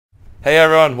Hey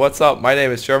everyone, what's up? My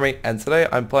name is Jeruhmi, and today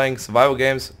I'm playing survival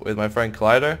games with my friend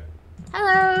Kaleido.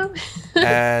 Hello.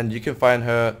 And you can find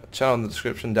her channel in the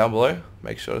description down below.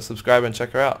 Make sure to subscribe and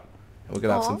check her out. And we're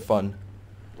gonna have some Aw. fun.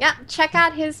 Yeah, check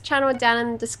out his channel down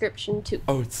in the description too.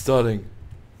 Oh, it's starting.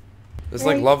 There's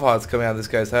like Right. love hearts coming out of this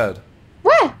guy's head.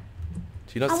 Where?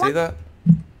 Do you not I see want- that?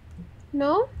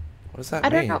 No? What does that I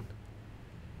mean? don't know.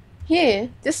 Here,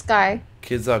 this guy.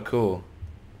 Kids are cool.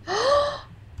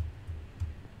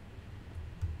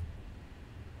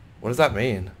 What does that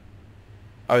mean?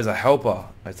 Oh, he's a helper.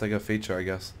 It's like a feature, I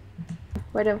guess.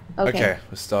 Wait a Okay,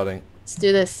 we're starting. Let's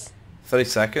do this. 30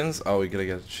 seconds? Oh, we gotta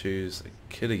get to choose a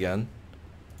kid again.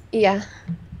 Yeah.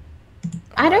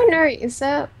 I don't know, is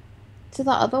that to the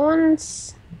other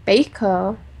ones?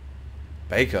 Baker.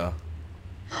 Baker.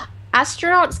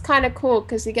 Astronaut's kind of cool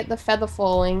because you get the feather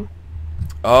falling.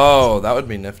 Oh, that would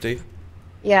be nifty.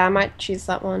 Yeah, I might choose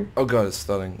that one. Oh god, it's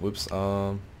starting. Whoops.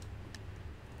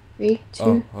 3,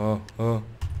 2. Oh.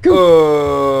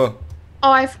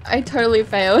 Oh, I totally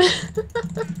failed.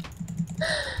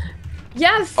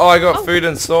 Yes. Oh, I got food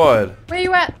and sword. Where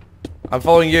you at? I'm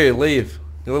following you. Leave.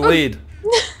 You're the Oh. lead.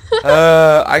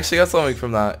 I actually got something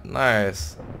from that.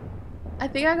 Nice. I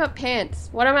think I got pants.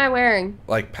 What am I wearing?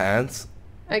 Like pants?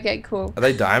 Okay, cool. Are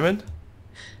they diamond?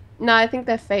 No, I think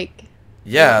they're fake.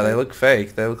 Yeah, they look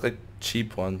fake. They look like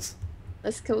cheap ones.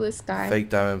 Let's kill this guy. Fake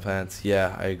diamond pants.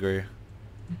 Yeah, I agree.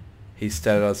 He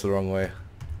stared at us the wrong way.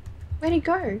 Where'd he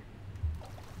go?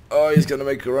 Oh, he's gonna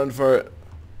make a run for it.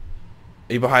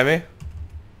 Are you behind me?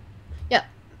 Yeah.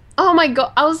 Oh my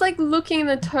god, I was like looking in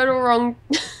the total wrong.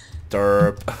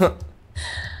 Derp.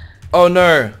 Oh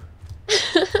no.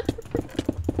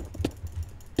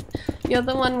 You're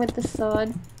the one with the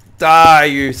sword. Die,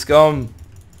 you scum.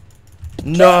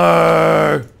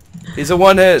 No. He's a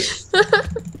one hit.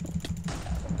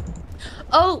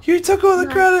 Oh, You took all the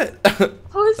No. credit.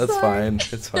 oh That's sorry. fine.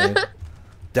 It's fine.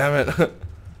 Damn it.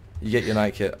 You get your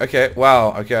night kit. Okay,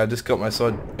 wow. Okay, I just got my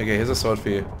sword. Okay, here's a sword for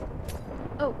you.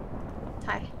 Oh,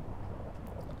 tie.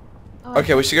 Oh,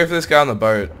 Okay, we should go for this guy on the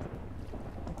boat.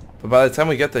 But by the time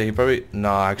we get there, he probably...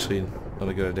 Nah, actually, not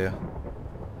a good idea.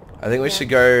 I think we Yeah. should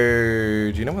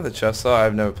go... Do you know where the chests are?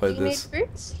 I've never Do played you need this.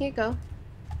 boots? Here you go.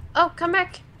 Oh, come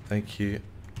back. Thank you.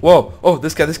 Whoa! Oh,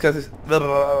 this guy.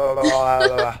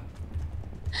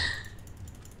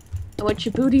 I want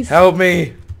your booties. Help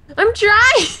me! I'm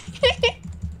trying.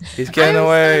 He's getting I'm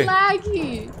away. so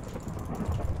laggy.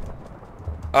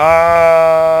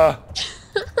 Ah!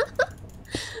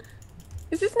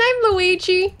 Is his name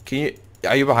Luigi? Can you...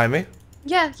 Are you behind me?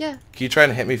 Yeah. Can you try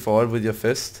and hit me forward with your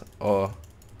fist? Or...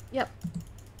 Yep.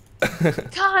 I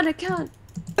can't.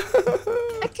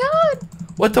 I can't.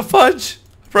 What the fudge?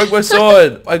 I broke my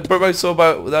sword. I broke my sword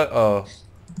by that. Oh.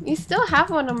 You still have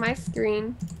one on my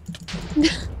screen.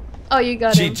 Oh, you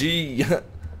got him. GG. Okay,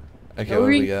 what do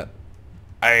we get?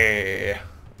 Aye.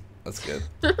 That's good.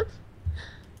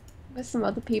 With some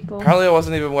other people. Apparently I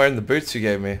wasn't even wearing the boots you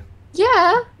gave me.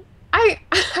 Yeah. I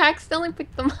accidentally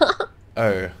picked them up.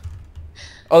 Oh.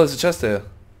 Oh, there's a chest here.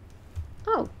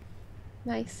 Oh.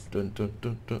 Nice. Dun, dun,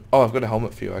 dun, dun. Oh, I've got a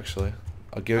helmet for you actually.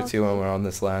 I'll give it to you when we're on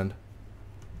this land.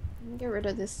 Let me get rid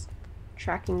of this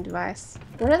tracking device.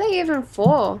 What are they even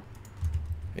for?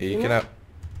 Yeah,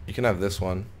 you can have this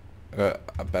one.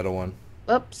 A better one.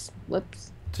 Whoops.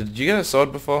 Whoops. Did you get a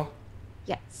sword before?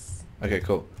 Yes. Okay,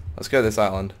 cool. Let's go to this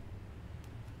island.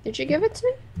 Did you give it to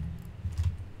me?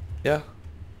 Yeah.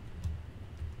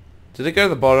 Did it go to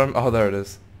the bottom? Oh, there it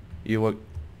is. You look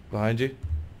behind you?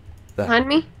 There. Behind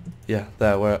me? Yeah,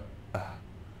 there. Where?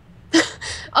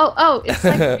 Oh, it's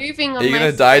like moving on Are you my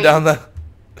gonna die screen. down there?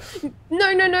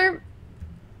 No.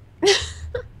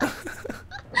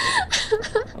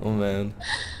 Oh man.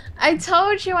 I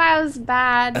told you I was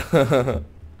bad.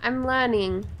 I'm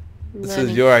learning. This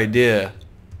is your idea.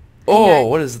 Oh,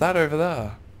 what is that over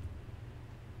there?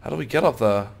 How do we get up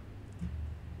there?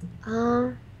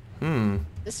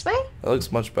 This way? That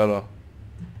looks much better.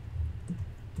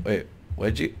 Wait,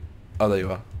 where'd you... Oh, there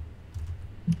you are.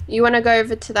 You want to go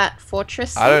over to that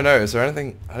fortress? I don't know. Is there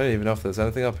anything... I don't even know if there's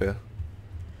anything up here.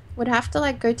 Would have to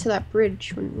like go to that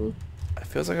bridge, wouldn't we? It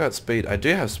feels like I got speed. I do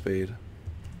have speed.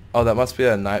 Oh, that must be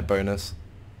a night bonus.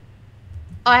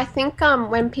 Oh, I think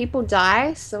when people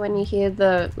die, so when you hear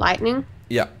the lightning.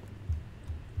 Yeah.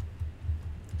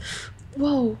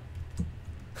 Whoa.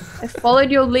 I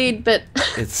followed your lead, but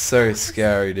It's so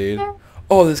scary, dude.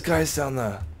 Oh, this guy's down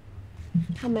there.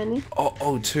 how many?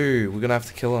 Oh, two. We're gonna have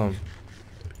to kill him.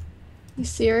 You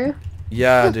serious?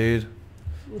 Yeah, dude.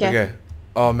 Yeah. Okay.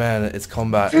 Oh man, it's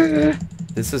combat.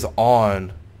 This is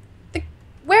on.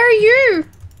 Where are you?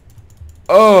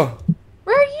 Oh!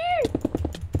 Where are you?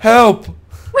 Help!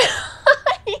 Where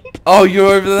are you? Oh, you're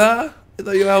over there? I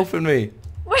thought you were helping me.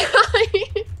 Where are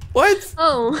you? What?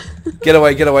 Oh. Get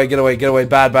away, get away, get away, get away.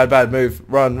 Bad, bad, bad. Move.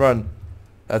 Run, run.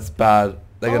 That's bad.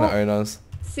 They're gonna own us.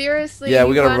 Seriously, Yeah, we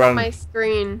you gotta weren't run. on my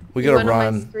screen. We You gotta weren't on my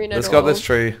run. screen at Let's go up all. this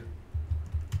tree.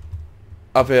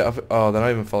 Up here, up. Oh, they're not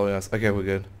even following us. Okay, we're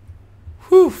good.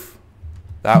 Whew.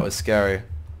 That was scary.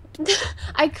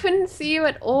 I couldn't see you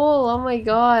at all. Oh my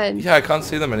god. Yeah, I can't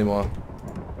see them anymore.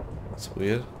 That's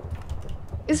weird.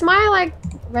 Is my like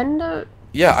render?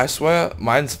 Yeah, I swear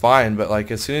mine's fine, but like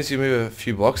as soon as you move a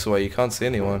few blocks away, you can't see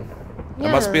anyone. Yeah.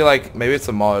 It must be like maybe it's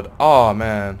a mod. Oh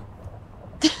man.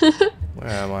 Where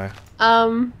am I?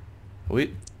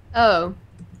 We. Oh,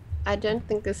 I don't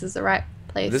think this is the right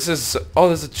place. This is. Oh,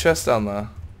 there's a chest down there.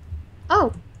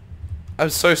 Oh. I'm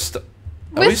so stuck.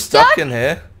 Are We're we stuck stuck? in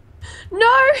here?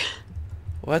 No.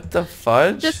 What the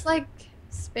fudge? Just like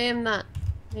spam that,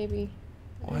 maybe.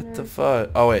 I don't What the know. fudge?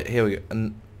 Oh wait, here we go.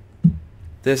 And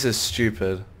this is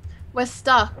stupid. We're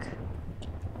stuck.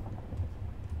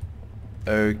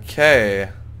 Okay.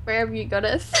 Where have you got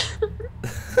us?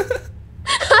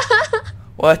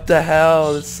 What the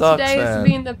hell? This sucks, Today has man.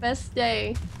 been the best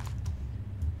day.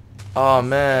 Oh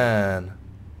man.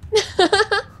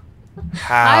 Hi,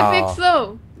 How?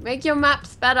 Pixel. Make your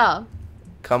maps better.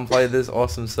 Come play this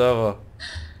awesome server.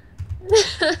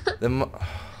 Then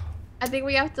I think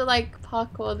we have to like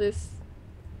parkour this.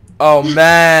 oh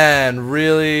man,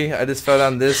 really? I just fell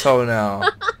down this hole now.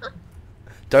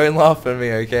 Don't laugh at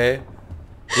me, okay?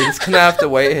 We're just gonna have to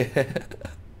wait here.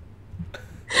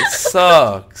 It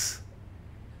sucks.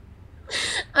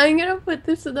 I'm gonna put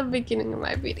this at the beginning of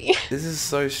my video. This is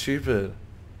so stupid.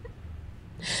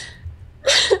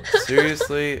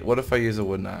 Seriously? What if I use a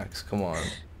wooden axe? Come on.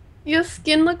 Your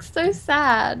skin looks so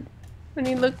sad. When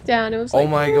you look down, it was Oh like,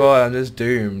 my god, I'm just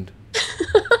doomed.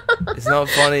 It's not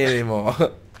funny anymore.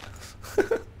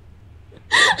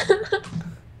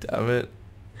 Damn it.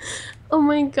 Oh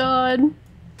my god.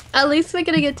 At least we're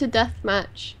gonna get to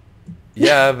deathmatch.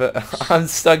 Yeah, but I'm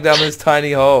stuck down this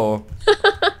tiny hole.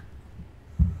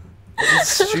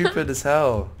 This is stupid as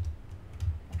hell.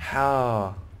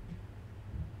 How?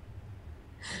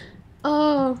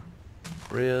 Oh,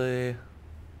 Really?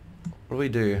 What do we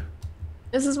do?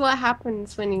 this is what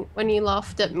happens when you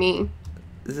laughed at me.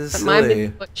 This is At my silly.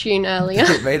 fortune earlier.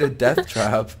 It made a death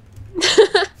trap.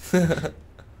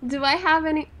 Do I have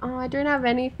any? Oh, I don't have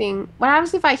anything. What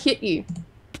happens if I hit you?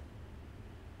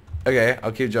 Okay,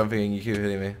 I'll keep jumping and you keep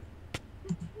hitting me.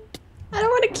 I don't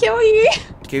want to kill you.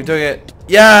 Keep doing it.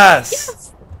 Yes!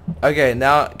 Yes. Okay,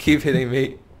 now keep hitting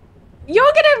me.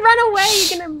 You're gonna run away.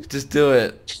 You're gonna. Just do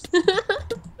it.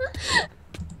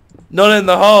 Not in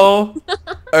the hole.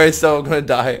 Or so I'm gonna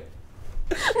die.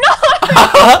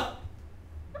 No.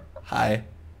 Hi.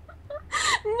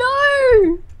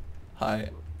 No. Hi.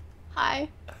 Hi.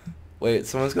 Wait,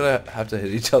 someone's gonna have to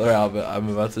hit each other out, but I'm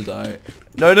about to die.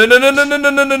 No, no, no, no, no, no, no,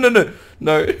 no, no, no, no.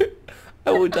 No.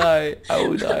 I will die. I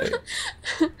will die.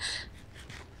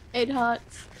 8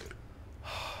 hearts.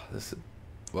 This is...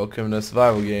 Welcome to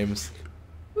survival games.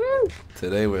 Woo.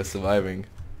 Today we're surviving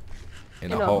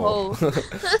in In a a hole. hole.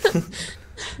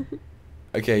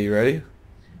 Okay, you ready?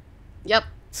 Yep.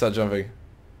 Start jumping.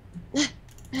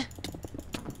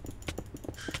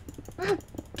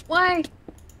 Why? The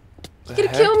You're gonna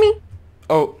heck? kill me.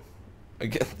 Oh,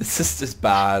 again, this is just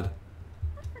bad.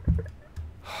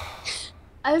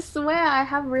 I swear I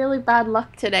have really bad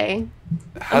luck today.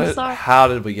 I'm sorry. How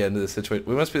did we get into this situation?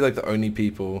 We must be like the only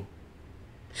people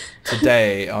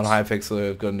today on Hypixel who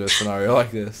have gone into a scenario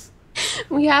like this.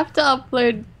 We have to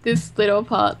upload this little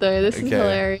part though. This is Okay.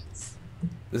 hilarious.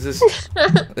 This is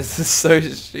this is so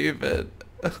stupid.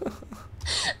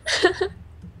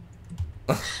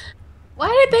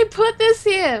 Why did they put this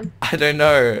here? I don't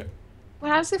know. What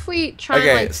happens if we try Okay,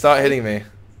 and like... start hitting me.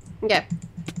 Okay.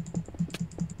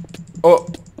 Oh,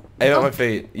 aim at Oh. my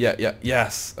feet. Yeah, yeah,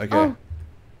 yes. Okay. Oh.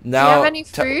 Now, Do you have any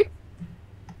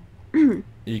food?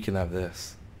 you can have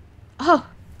this. Oh.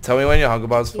 Tell me when your hunger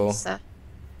bar's full. Yes, sir.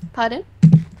 Pardon?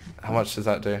 How much does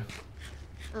that do?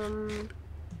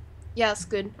 Yeah, it's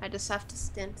good. I just have to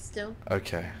stand still.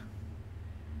 Okay.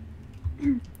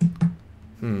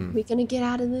 We gonna get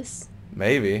out of this?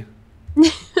 Maybe.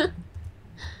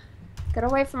 Get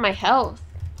away from my health.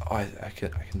 Oh, I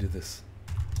can do this.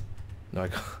 No, I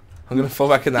can't. I'm gonna fall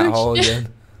back in that hole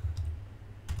again.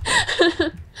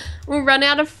 We'll run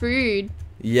out of food.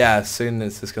 Yeah, soon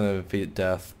it's just gonna be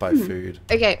death by food.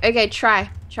 Okay, okay, try.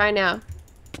 Try now.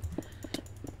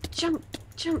 Jump,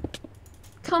 jump.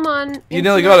 Come on. You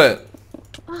nearly got it.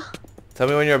 Oh. Tell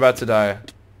me when you're about to die.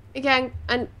 Okay,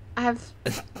 and I have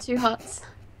 2 hearts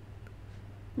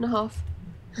and a half.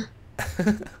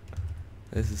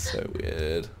 This is so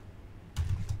weird.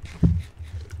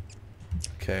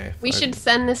 Okay. We should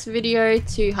send this video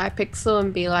to Hypixel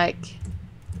and be like,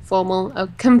 formal a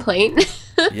complaint.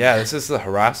 Yeah, this is the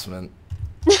harassment.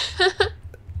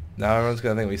 Now everyone's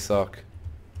gonna think we suck.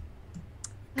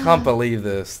 Can't believe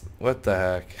this. What the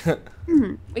heck?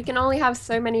 We can only have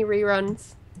so many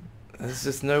reruns. There's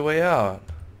just no way out.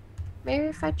 Maybe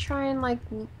if I try and like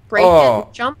break it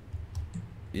and jump.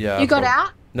 Yeah. You got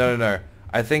out? No, no, no.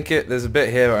 I think there's a bit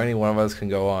here where only one of us can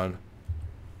go on.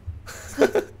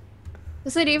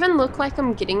 Does it even look like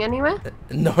I'm getting anywhere?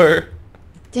 No.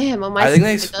 Damn, am I think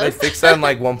they fixed that in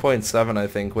like 1.7, I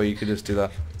think, where you could just do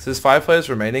that. So there's 5 players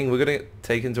remaining. We're gonna get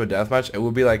taken into a deathmatch. It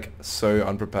will be like so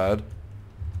unprepared.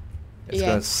 It's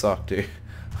gonna suck, dude.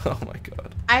 Oh my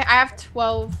god. I have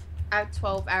 12. I have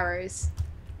 12 arrows.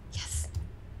 Yes.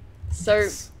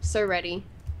 So ready.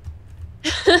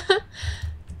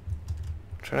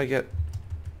 Trying to get.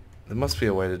 There must be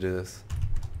a way to do this.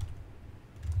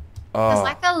 There's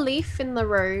like a leaf in the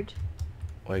road.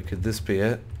 Wait, could this be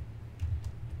it?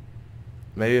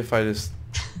 Maybe if I just...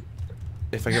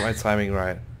 if I get my timing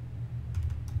right.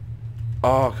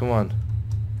 Oh, come on.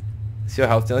 Is your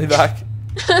health nearly back?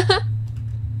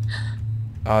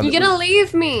 You're gonna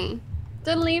leave me.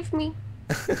 Don't leave me.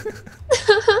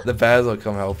 The bears will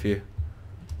come help you.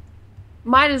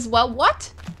 Might as well.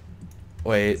 What?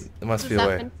 Wait, there must be a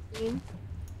way.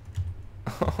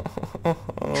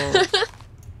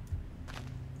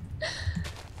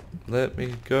 Let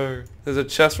me go. There's a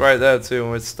chest right there too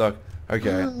and we're stuck.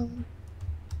 Okay.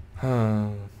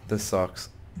 This sucks.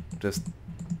 Just...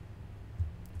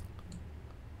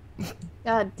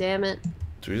 God damn it.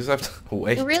 Do we just have to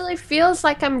wait? It really feels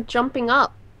like I'm jumping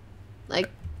up. Like...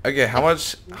 Okay, how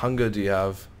much hunger do you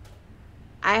have?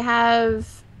 I'm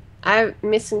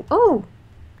missing... Oh!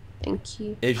 Thank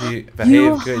you. If you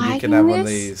behave good, you can have one of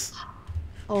these.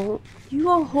 Oh, you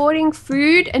are hoarding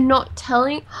food and not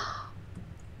telling...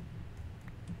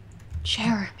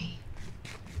 Jeruhmi.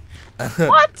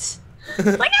 What?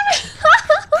 Like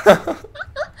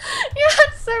you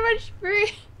had so much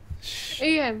food.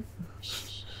 Okay.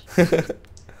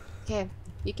 Okay,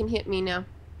 you can hit me now.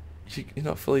 You're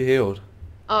not fully healed.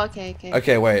 Oh, okay, okay.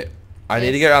 Okay, wait. I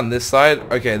need to get around this side.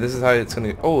 Okay, this is how it's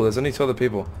gonna... Oh, there's only 2 other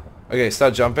people. Okay,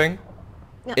 start jumping.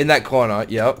 Yep. In that corner.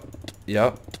 Yep.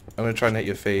 Yep. I'm gonna try and hit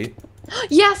your feet.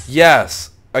 Yes!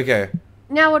 Yes! Okay.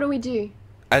 Now what do we do?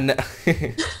 And...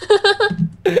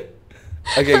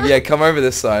 Okay, yeah, come over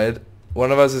this side.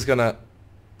 One of us is gonna...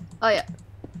 Oh, yeah.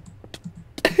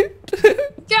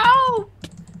 Go!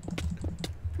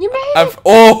 You made it!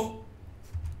 Oh!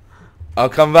 I'll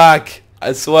come back.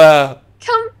 I swear.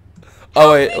 Come.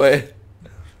 Oh, wait, wait.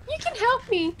 You can help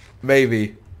me.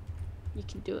 Maybe. You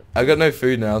can do it. I've got no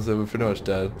food now, so we're pretty much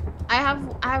dead. I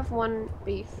have 1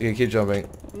 beef. Okay, keep jumping.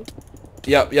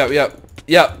 Yep, yep, yep.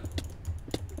 Yep.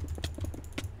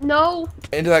 No.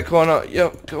 Into that corner.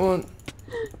 Yep, come on.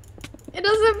 It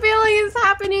doesn't feel like it's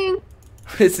happening.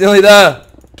 It's nearly there.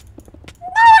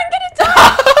 No, I'm gonna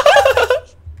die.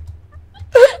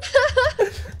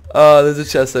 Oh, there's a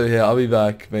chest over here. I'll be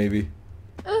back, maybe.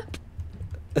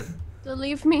 Don't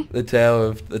leave me. The tale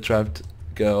of the trapped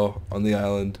girl on the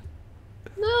island.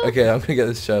 No. Okay, I'm gonna get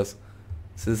this chest.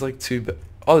 So there's like 2...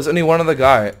 Oh, there's only 1 other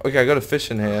guy. Okay, I got a fish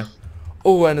in here.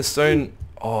 Oh, and a stone.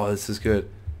 Oh, this is good.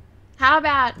 How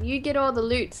about you get all the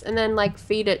loots and then like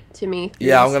feed it to me?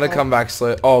 Yeah, I'm gonna come back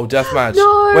slow. Oh, deathmatch.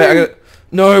 No. Wait, I gotta...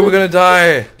 No, we're gonna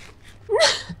die.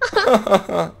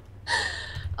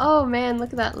 Oh man,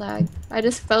 look at that lag. I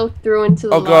just fell through into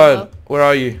the Oh lava. god, where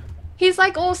are you? He's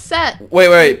like all set. Wait,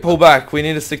 wait, pull back. We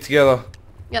need to stick together.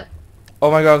 Yep. Oh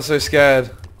my god, I'm so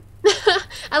scared.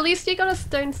 At least you got a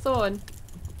stone sword.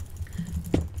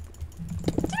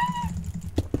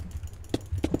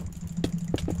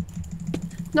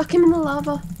 Knock him in the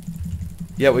lava.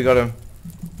 Yeah, we got him.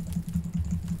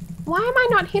 Why am I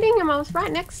not hitting him? I was right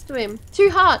next to him. 2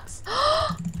 hearts.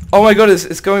 Oh my god,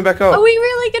 it's going back up. Are we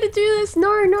really gonna do this?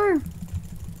 No, no.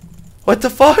 What the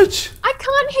fudge? I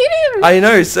can't hit him. I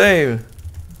know, same.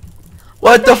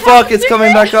 What the fuck? It's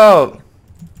coming back up.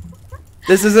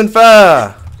 This isn't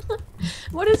fair.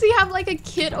 What does he have, like a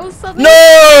kit or something?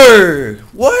 No!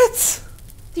 What?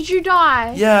 Did you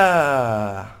die?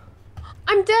 Yeah.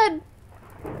 I'm dead.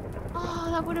 Oh,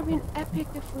 that would have been epic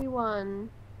if we won.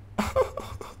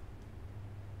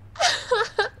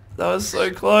 That was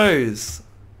so close.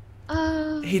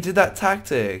 Uh, He did that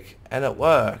tactic and it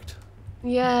worked.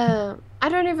 yeah. I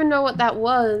don't even know what that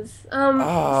was. So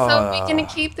are we gonna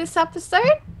keep this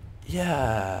episode?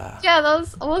 Yeah. Yeah, that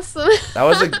was awesome. That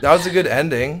was a good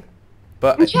ending.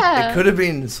 But Yeah. it could have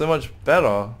been so much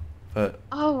better. But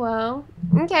Oh well.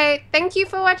 Okay. Thank you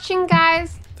for watching,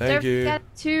 guys. thank Don't you. forget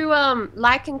to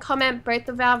like and comment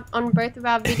both of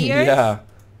our videos. Yeah,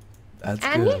 that's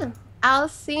And good. yeah, I'll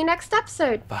see you next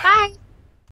episode. Bye. Bye.